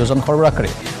ধৰা পৰিল দুজন সৰবৰাহকাৰী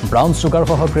ব্ৰাউন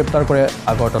চুগাৰসহ গ্ৰেপ্তাৰ কৰে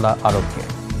আগৰতলা আৰক্ষীয়ে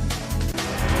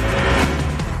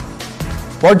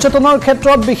পৰ্যটনৰ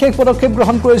ক্ষেত্ৰত বিশেষ পদক্ষেপ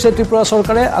গ্ৰহণ কৰিছে ত্ৰিপুৰা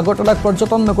চৰকাৰে আগৰতলাক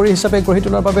পৰ্যটন নগৰী হিচাপে গঢ়ি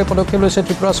তোলাৰ বাবে পদক্ষেপ লৈছে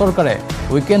ত্ৰিপুৰা চৰকাৰে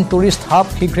উইকেণ্ড টুৰিষ্ট হাব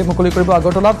শীঘ্ৰে মুকলি কৰিব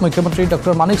আগৰতলাত মুখ্যমন্ত্ৰী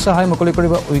ডক্টৰ মানিক সাহাই মুকলি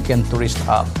কৰিব উইকেণ্ড টুৰিষ্ট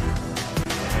হাব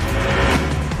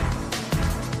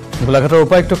গোলাঘাটৰ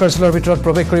উপায়ুক্ত কাৰ্যালয়ৰ ভিতৰত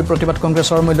প্ৰৱেশ কৰি প্ৰতিবাদ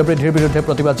কংগ্ৰেছৰ মূল্যবৃদ্ধিৰ বিৰুদ্ধে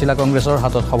প্ৰতিবাদ জিলা কংগ্ৰেছৰ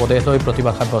হাতত শৱদেহ লৈ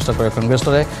প্ৰতিবাদ সাব্যস্ত কৰে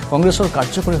কংগ্ৰেছৰ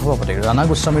কাৰ্যকৰী সভাপতি ৰাণা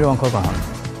গোস্বামীৰ অংশগ্ৰহণ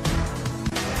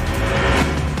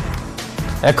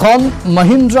এখন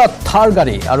মহিন্দ্ৰা থাৰ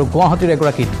গাড়ী আৰু গুৱাহাটীৰ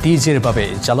এগৰাকী ডিজিৰ বাবে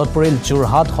জালত পৰিল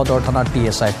যোৰহাট সদৰ থানাৰ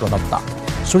টিএছআই প্ৰণৱ নাথ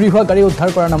চুৰি হোৱা গাড়ী উদ্ধাৰ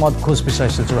কৰাৰ নামত ঘোষ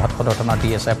বিচাৰিছিল যোৰহাট সদৰ থানাৰ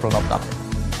টিএছআই প্ৰণৱ নাথ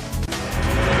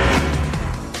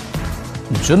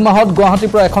জুন মাহত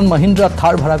গুৱাহাটীৰ পৰা এখন মহিন্দ্ৰা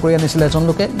থাৰ ভাড়া কৰি আনিছিল এজন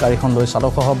লোকে গাড়ীখন লৈ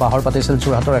চালকসহ বাহৰ পাতিছিল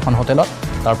যোৰহাটৰ এখন হোটেলত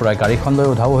তাৰ পৰাই গাড়ীখন লৈ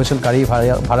উধাও হৈছিল গাড়ী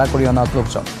ভাড়া কৰি অনা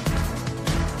লোকজন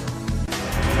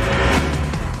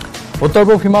উত্তৰ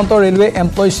পূব সীমান্ত ৰেলৱে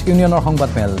এমপ্লয়িজ ইউনিয়নৰ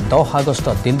সংবাদমেল 10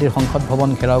 আগষ্টত দিল্লীৰ সংসদ ভৱন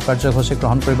ঘেৰাও কাৰ্যসূচী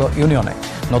গ্ৰহণ কৰিব ইউনিয়নে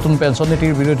নতুন পেঞ্চন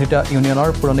নীতিৰ বিৰোধিতা ইউনিয়নৰ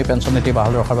পুৰণি পেঞ্চন নীতি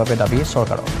বাহাল ৰখাৰ বাবে দাবী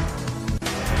চৰকাৰৰ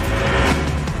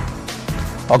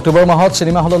অক্টোবৰ মাহত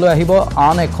চিনেমা হললৈ আহিব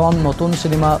আন এখন নতুন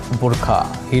চিনেমা বুৰ্খা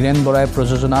হিৰেন বৰাই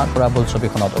প্ৰযোজনা কৰা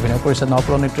বোলছবিখনত অভিনয় কৰিছে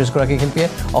নপুৰণি 30 গৰাকী শিল্পীয়ে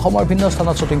অসমৰ ভিন্ন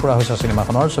স্থানত শ্বুটিং কৰা হৈছে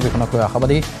চিনেমাখনৰ ছবিখনক লৈ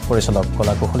আশাবাদী পৰিচালক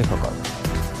কলা কুশলীসকল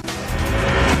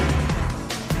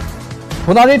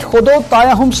সোণাৰীত সদৌ টাই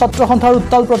আহোম ছাত্ৰ সন্থাৰ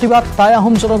উত্তাল প্ৰতিবাদ টাই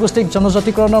আহোম জনগোষ্ঠীক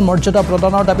জনজাতিকৰণৰ মৰ্যাদা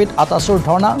প্ৰদানৰ দাবীত আটাছুৰ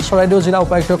ধৰ্ণা চৰাইদেউ জিলা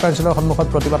উপায়ুক্ত কাৰ্যালয়ৰ সন্মুখত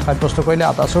প্ৰতিবাদ সাব্যস্ত কৰিলে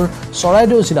আটাছুৰ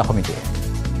চৰাইদেউ জিলা সমিতিয়ে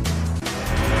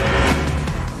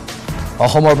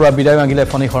অসমৰ পৰা বিদায় মাগিলে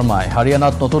ফণী শৰ্মাই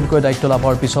হাৰিয়ানাত নতুনকৈ দায়িত্ব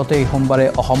লাভৰ পিছতে এই সোমবাৰে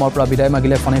অসমৰ পৰা বিদায়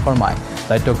মাগিলে ফণী শৰ্মাই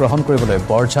দায়িত্ব গ্ৰহণ কৰিবলৈ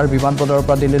বৰঝাৰ বিমানবন্দৰৰ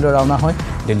পৰা দিল্লীলৈ ৰাওনা হয়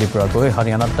দিল্লীৰ পৰা গৈ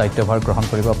হাৰিয়ানাত দায়িত্বভাৰ গ্ৰহণ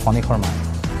কৰিব ফণী শৰ্মাই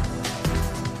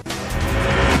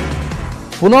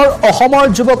পুনৰ অসমৰ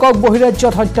যুৱকক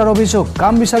বহিৰাজ্যত হত্যাৰ অভিযোগ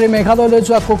কাম বিচাৰি মেঘালয়লৈ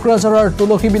যোৱা কোকৰাঝাৰৰ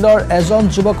তুলসী বিলৰ এজন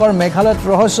যুৱকৰ মেঘালয়ত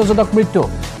ৰহস্যজনক মৃত্যু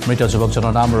মৃত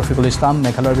যুৱকজনৰ নাম ৰফিকুল ইছলাম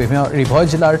মেঘালয়ৰ ৰিভয়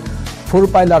জিলাৰ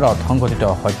ফুৰপাইলাৰত সংঘটিত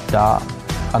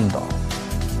হত্যাকাণ্ড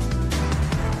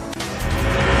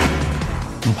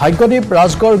ভাগ্যদীপ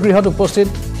ৰাজগড় গৃহত উপস্থিত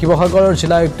শিৱসাগৰৰ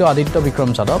জিলা আয়ুক্ত আদিত্য বিক্ৰম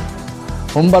যাদৱ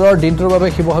সোমবাৰৰ দিনটোৰ বাবে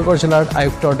শিৱসাগৰ জিলাৰ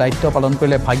আয়ুক্তৰ দায়িত্ব পালন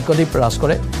কৰিলে ভাগ্যদীপ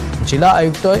ৰাজগড়ে জিলা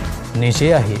আয়ুক্তই নিজে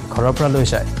আহি ঘৰৰ পৰা লৈ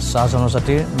যায় চাহ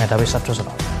জনজাতিৰ মেধাৱী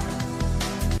ছাত্ৰজনক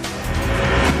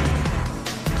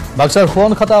বাক্সাৰ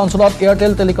সোৱনখাতা অঞ্চলত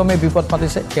এয়াৰটেল টেলিকমে বিপদ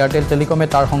মাতিছে এয়াৰটেল টেলিকমে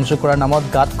তাৰ সংযোগ কৰাৰ নামত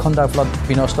গাঁত খন্দাৰ ফলত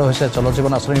বিনষ্ট হৈছে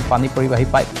জলজীৱন আঁচনিৰ পানী পৰিবাহী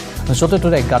পাইপ য'তে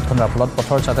ত'তে গাঁত খন্দাৰ ফলত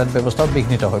পথৰ যাতায়াত ব্যৱস্থা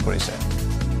বিঘ্নিত হৈ পৰিছে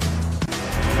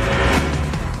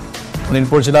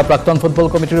শোণিতপুৰ জিলা প্ৰাক্তন ফুটবল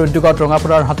কমিটিৰ উদ্যোগত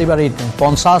ৰঙাপুৰাৰ হাতীবাৰীত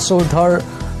 50 ঊৰ্ধৰ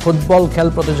ফুটবল খেল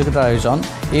প্ৰতিযোগিতাৰ আয়োজন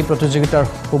এই প্ৰতিযোগিতাৰ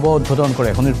শুভ উদ্বোধন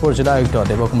কৰে শোণিতপুৰ জিলা আয়ুক্ত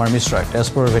দেৱকুমাৰ মিশ্ৰই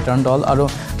তেজপুৰ ভেটাৰান দল আৰু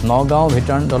নগাঁও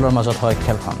ভেটাৰান দলৰ মাজত হয়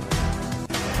খেলখন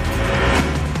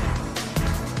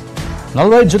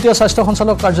নলবাৰীত যুটীয়া স্বাস্থ্য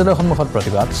সঞ্চালক কাৰ্যালয়ৰ সন্মুখত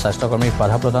প্ৰতিবাদ স্বাস্থ্যকৰ্মীক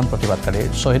বাধা প্ৰদান প্ৰতিবাদকাৰীৰ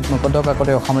শ্বহীদ মুকুন্দ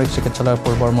কাকতি অসামৰিক চিকিৎসালয়ৰ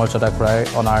পূৰ্বৰ মৰ্যাদা ঘূৰাই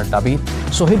অনাৰ দাবীত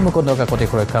শ্বহীদ মুকুন্দ কাকতি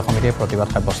সুৰক্ষা সমিতিয়ে প্ৰতিবাদ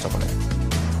সাব্যস্ত কৰে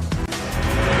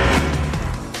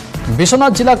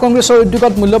বিশ্বনাথ জিলা কংগ্ৰেছৰ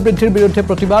উদ্যোগত মূল্যবৃদ্ধিৰ বিৰুদ্ধে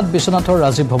প্ৰতিবাদ বিশ্বনাথৰ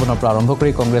ৰাজীৱ ভৱনৰ পৰা আৰম্ভ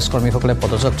কৰি কংগ্ৰেছ কৰ্মীসকলে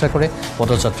পদযাত্ৰা কৰে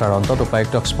পদযাত্ৰাৰ অন্তত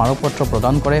উপায়ুক্তক স্মাৰকপত্ৰ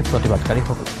প্ৰদান কৰে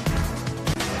প্ৰতিবাদকাৰীসকলে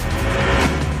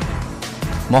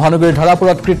মহানগৰীৰ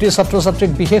ধাৰাপুৰত কৃতি ছাত্ৰ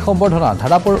ছাত্ৰীক বিশেষ সম্বৰ্ধনা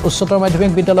ধাৰাপুৰ উচ্চতৰ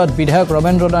মাধ্যমিক বিদ্যালয়ত বিধায়ক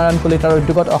ৰমেন্দ্ৰ নাৰায়ণ কলিতাৰ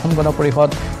উদ্যোগত অসম গণ পৰিষদ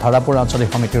ধাৰাপুৰ আঞ্চলিক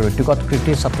সমিতিৰ উদ্যোগত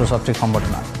কৃতি ছাত্ৰ ছাত্ৰীক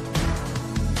সম্বৰ্ধনা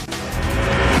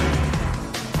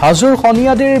হাজোৰ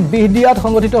খনিয়াদিৰ বিহদিয়াত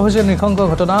সংঘটিত হৈছে নৃশংস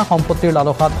ঘটনা সম্পত্তিৰ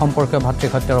লালসাত সম্পৰ্কীয়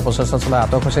ভাতৃক হত্যাৰ অপচেষ্টা চলাই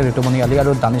আটক হৈছে ঋতুমণি আলী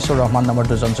আৰু দানিছুৰ ৰহমান নামৰ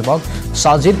দুজন যুৱক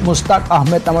সাজিদ মুস্তাক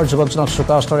আহমেদ নামৰ যুৱকজনক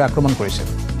চোকা অস্ত্ৰৰে আক্ৰমণ কৰিছিল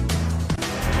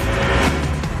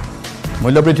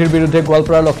মূল্যবৃদ্ধিৰ বিৰুদ্ধে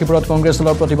গোৱালপাৰা লক্ষীপুৰত কংগ্ৰেছ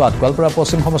দলৰ প্ৰতিবাদ গোৱালপাৰা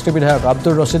পশ্চিম সমষ্টি বিধায়ক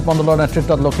আব্দুৰ ৰছিদ মণ্ডলৰ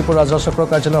নেতৃত্বত লক্ষীপুৰ ৰাজচক্ৰ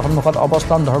কাৰ্যালয়ৰ সন্মুখত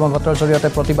অৱস্থান ধৰ্মঘটৰ জৰিয়তে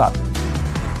প্ৰতিবাদ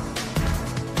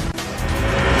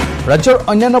ৰাজ্যৰ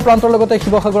অন্যান্য প্ৰান্তৰ লগতে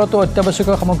শিৱসাগৰতো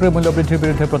অত্যাৱশ্যকীয় সামগ্ৰীৰ মূল্যবৃদ্ধিৰ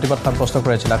বিৰুদ্ধে প্ৰতিবাদ সাব্যস্ত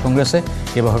কৰে জিলা কংগ্ৰেছে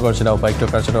শিৱসাগৰ জিলা উপায়ুক্ত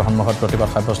কাৰ্যালয়ৰ সন্মুখত প্ৰতিবাদ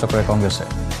সাব্যস্ত কৰে কংগ্ৰেছে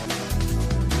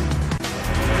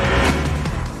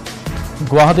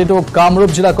গুৱাহাটীতো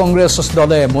কামৰূপ জিলা কংগ্ৰেছ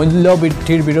দলে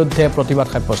মূল্যবৃদ্ধিৰ বিৰুদ্ধে প্ৰতিবাদ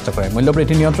সাব্যস্ত কৰে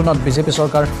মূল্যবৃদ্ধি নিয়ন্ত্ৰণত বিজেপি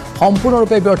চৰকাৰ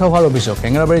সম্পূৰ্ণৰূপে ব্যৰ্থ হোৱাৰ অভিযোগ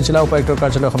হেঙেৰাবাৰী জিলা উপায়ুক্তৰ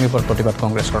কাৰ্যালয়ৰ সমীপত প্ৰতিবাদ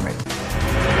কংগ্ৰেছ কৰ্মীৰ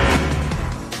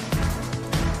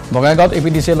বঙাইগাঁৱত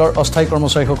এপিডিচিএলৰ অস্থায়ী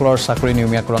কৰ্মচাৰীসকলৰ চাকৰি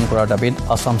নিয়মীয়াকৰণ কৰাৰ দাবীত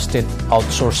আছাম ষ্টেট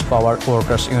আউটচোৰ্চ পাৱাৰ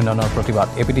ৱৰ্কাৰ্ছ ইউনিয়নৰ প্ৰতিবাদ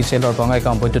এপিডিচিএলৰ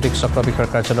বঙাইগাঁও বৈদ্যুতিক চক্ৰ বিষয়াৰ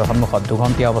কাৰ্যালয়ৰ সন্মুখত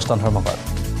দুঘণ্টীয়া অৱস্থান ধৰ্মঘট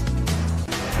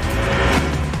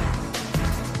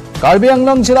কাৰ্বি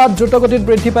আংলং জিলাত দ্ৰুতগতিত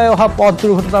বৃদ্ধি পাই অহা পথ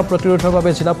দুৰ্ঘটনা প্ৰতিৰোধৰ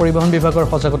বাবে জিলা পৰিবহণ বিভাগৰ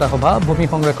সজাগতা সভা ভূমি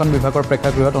সংৰক্ষণ বিভাগৰ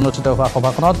প্ৰেক্ষাগৃহত অনুষ্ঠিত হোৱা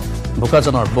সভাখনত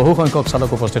বোকাজনৰ বহু সংখ্যক চালক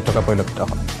উপস্থিত থকা পৰিলক্ষিত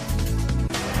হয়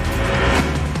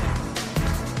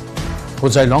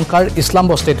হোজাই লংকাৰ ইছলাম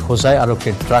বস্তিত হোজাই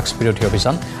আৰক্ষীৰ ড্ৰাগছ বিৰোধী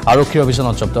অভিযান আৰক্ষীৰ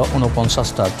অভিযানত জব্দ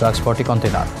 49টা ড্ৰাগছ ভৰ্তি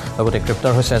কণ্টেইনাৰ লগতে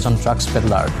গ্ৰেপ্তাৰ হৈছে এজন ড্ৰাগছ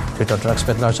পেডলাৰ ধৃত ড্ৰাগছ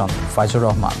পেডলাৰজন ফাইজুৰ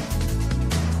ৰহমান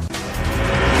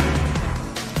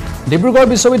ডিব্ৰুগড়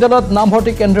বিশ্ববিদ্যালয়ত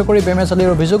নামভৰ্তি কেন্দ্ৰ কৰি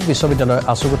বেমেজালিৰ অভিযোগ বিশ্ববিদ্যালয়ৰ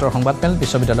আছুগোটৰ সংবাদমেল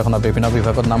বিশ্ববিদ্যালয়খনৰ বিভিন্ন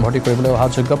বিভাগত নামভৰ্তি কৰিবলৈ অহা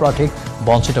যোগ্য প্ৰাৰ্থীক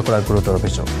বঞ্চিত কৰাৰ গুৰুতৰ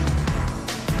অভিযোগ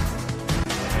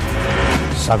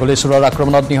ছাগলী চোৰৰ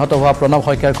আক্ৰমণত নিহত হোৱা প্ৰণৱ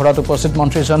শইকীয়াৰ ঘৰত উপস্থিত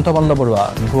মন্ত্ৰী জয়ন্ত মল্ল বৰুৱা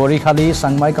গুৱৰীখালী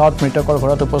চাংমাই গাঁৱত মৃতকৰ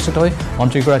ঘৰত উপস্থিত হৈ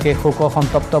মন্ত্ৰীগৰাকীয়ে শোক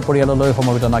সন্তপ্ত পৰিয়াললৈ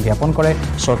সমবেদনা জ্ঞাপন কৰে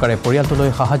চৰকাৰে পৰিয়ালটোলৈ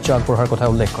সাহায্য আগবঢ়োৱাৰ কথা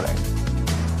উল্লেখ কৰে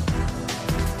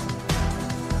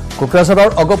কোকৰাঝাৰৰ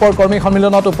অগপৰ কৰ্মী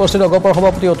সন্মিলনত উপস্থিত অগপৰ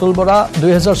সভাপতি অতুল বৰা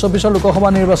 2024 লোকসভা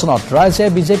নিৰ্বাচনত ৰাইজে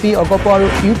বিজেপি অগপ আৰু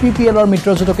ইউপিপিএলৰ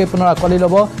মিত্ৰজোঁটকে পুনৰ আঁকোৱালি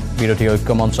ল'ব বিৰোধী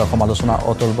ঐক্য মঞ্চ সমালোচনা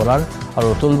অতুল বৰাৰ আৰু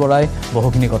অতুল বৰাই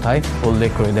বহুখিনি কথাই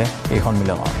উল্লেখ কৰিলে এই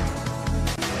সন্মিলনত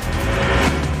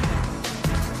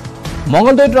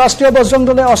মঙলদৈত ৰাষ্ট্ৰীয় বজৰং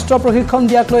দলে অস্ত্ৰ প্ৰশিক্ষণ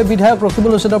দিয়াক লৈ বিধায়ক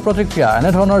ৰকিবুল হুছেইনৰ প্ৰতিক্ৰিয়া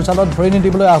এনেধৰণৰ জালত ধৰি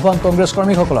নিদিবলৈ আহ্বান কংগ্ৰেছ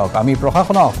কৰ্মীসকলক আমি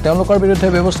প্ৰশাসনক তেওঁলোকৰ বিৰুদ্ধে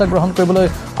ব্যৱস্থা গ্ৰহণ কৰিবলৈ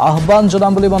আহ্বান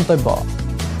জনাম বুলি মন্তব্য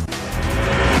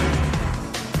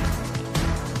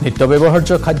নিত্য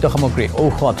ব্যৱহাৰ্য খাদ্য সামগ্ৰী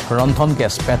ঔষধ ৰন্ধন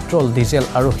গেছ পেট্ৰল ডিজেল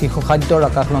আৰু শিশু খাদ্যৰ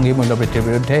আকাশলংঘী মূল্যবৃদ্ধিৰ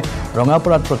বিৰুদ্ধে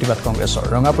ৰঙাপুৰাত প্ৰতিবাদ কংগ্ৰেছৰ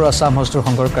ৰঙাপুৰা চাহ মজদুৰ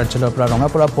সংঘৰ কাৰ্যালয়ৰ পৰা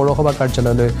ৰঙাপুৰা পৌৰসভা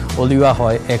কাৰ্যালয়লৈ উলিওৱা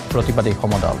হয় এক প্ৰতিবাদী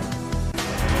সমদল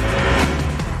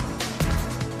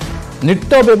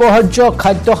নিত্য ব্যৱহাৰ্য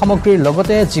খাদ্য সামগ্ৰীৰ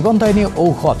লগতে জীৱনদায়িনী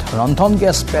ঔষধ ৰন্ধন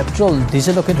গেছ পেট্ৰল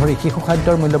ডিজেলকে ধৰি শিশু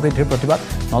খাদ্যৰ মূল্যবৃদ্ধিৰ প্ৰতিবাদ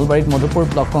নলবাৰীত মধুপুৰ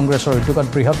ব্লক কংগ্ৰেছৰ উদ্যোগত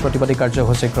বৃহৎ প্ৰতিবাদী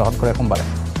কাৰ্যসূচী গ্ৰহণ কৰে সোমবাৰে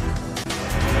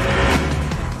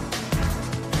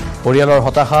পৰিয়ালৰ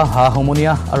হতাশা হা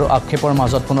হুমুনিয়া আৰু আক্ষেপৰ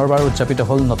মাজত পুনৰবাৰ উদযাপিত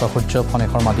হ'ল নটসূৰ্য ফণী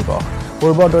শৰ্মা দিৱস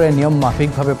পূৰ্বৰ দৰে নিয়ম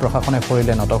মাফিকভাৱে প্ৰশাসনে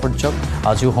কৰিলে নটসূৰ্যক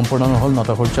আজিও সম্পূৰ্ণ নহ'ল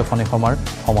নটসূৰ্য ফণী শৰ্মাৰ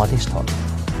সমাধিস্থল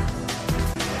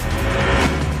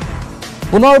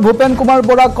পুনৰ ভূপেন কুমাৰ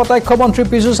বৰাক কটাক্ষ মন্ত্ৰী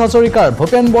পীযুষ হাজৰিকাৰ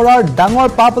ভূপেন বৰাৰ ডাঙৰ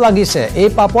পাপ লাগিছে এই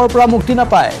পাপৰ পৰা মুক্তি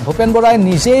নাপায় ভূপেন বৰাই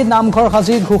নিজেই নামঘৰ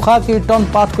সাজি ঘোষা কীৰ্তন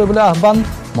পাঠ কৰিবলৈ আহ্বান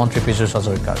মন্ত্ৰী পীযুষ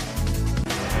হাজৰিকাৰ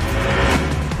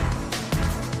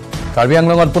কাৰ্বি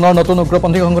আংলঙত পুনৰ নতুন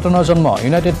উগ্ৰপন্থী সংগঠনৰ জন্ম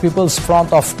United people's front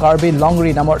of Karbi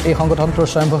লংৰি নামৰ এই সংগঠনটোৰ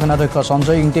স্বয়ংভূ সেনাধ্যক্ষ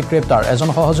সঞ্জয় ইংটিক গ্ৰেপ্তাৰ এজন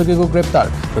সহযোগীকো গ্ৰেপ্তাৰ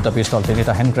 2টা পিষ্টল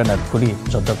 3টা হেণ্ড গ্ৰেনেড গুলি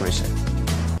জব্দ কৰিছে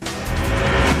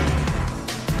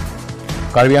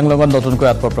কাৰ্বি আংলঙত নতুনকৈ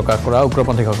আত্মপ্ৰকাশ কৰা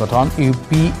উগ্ৰপন্থী সংগঠন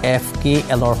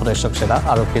UPFKLৰ সদস্যক জেৰা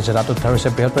আৰক্ষীৰ জেৰাত উদ্ধাৰ হৈছে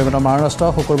বৃহৎ পৰিমাণৰ মাৰণাস্ত্ৰ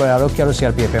শুকুৰবাৰে আৰক্ষী আৰু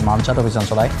CRPFে মানচাত অভিযান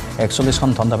চলাই 41খন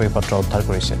ধন দাবী পত্ৰ উদ্ধাৰ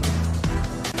কৰিছে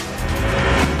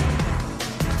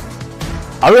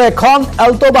আৰু এখন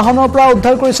এল্টো বাহনৰ পৰা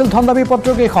উদ্ধাৰ কৰিছিল ধনদাবী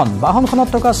পত্ৰকেইখন বাহনখনত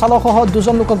থকা চালকসহ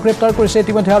দুজন লোকক গ্ৰেপ্তাৰ কৰিছে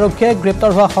ইতিমধ্যে আৰক্ষীয়ে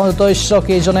গ্ৰেপ্তাৰ হোৱা সদস্য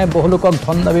কেইজনে বহু লোকক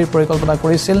ধনদাবীৰ পৰিকল্পনা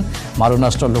কৰিছিল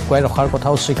মাৰণাস্ত্ৰ লুকুৱাই ৰখাৰ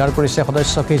কথাও স্বীকাৰ কৰিছে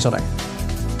সদস্য কেইজনে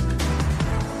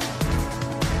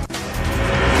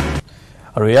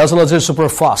আৰু ইয়াৰ চলছে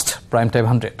সুপাৰফাষ্ট প্ৰাইম টাইম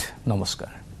 100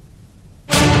 নমস্কাৰ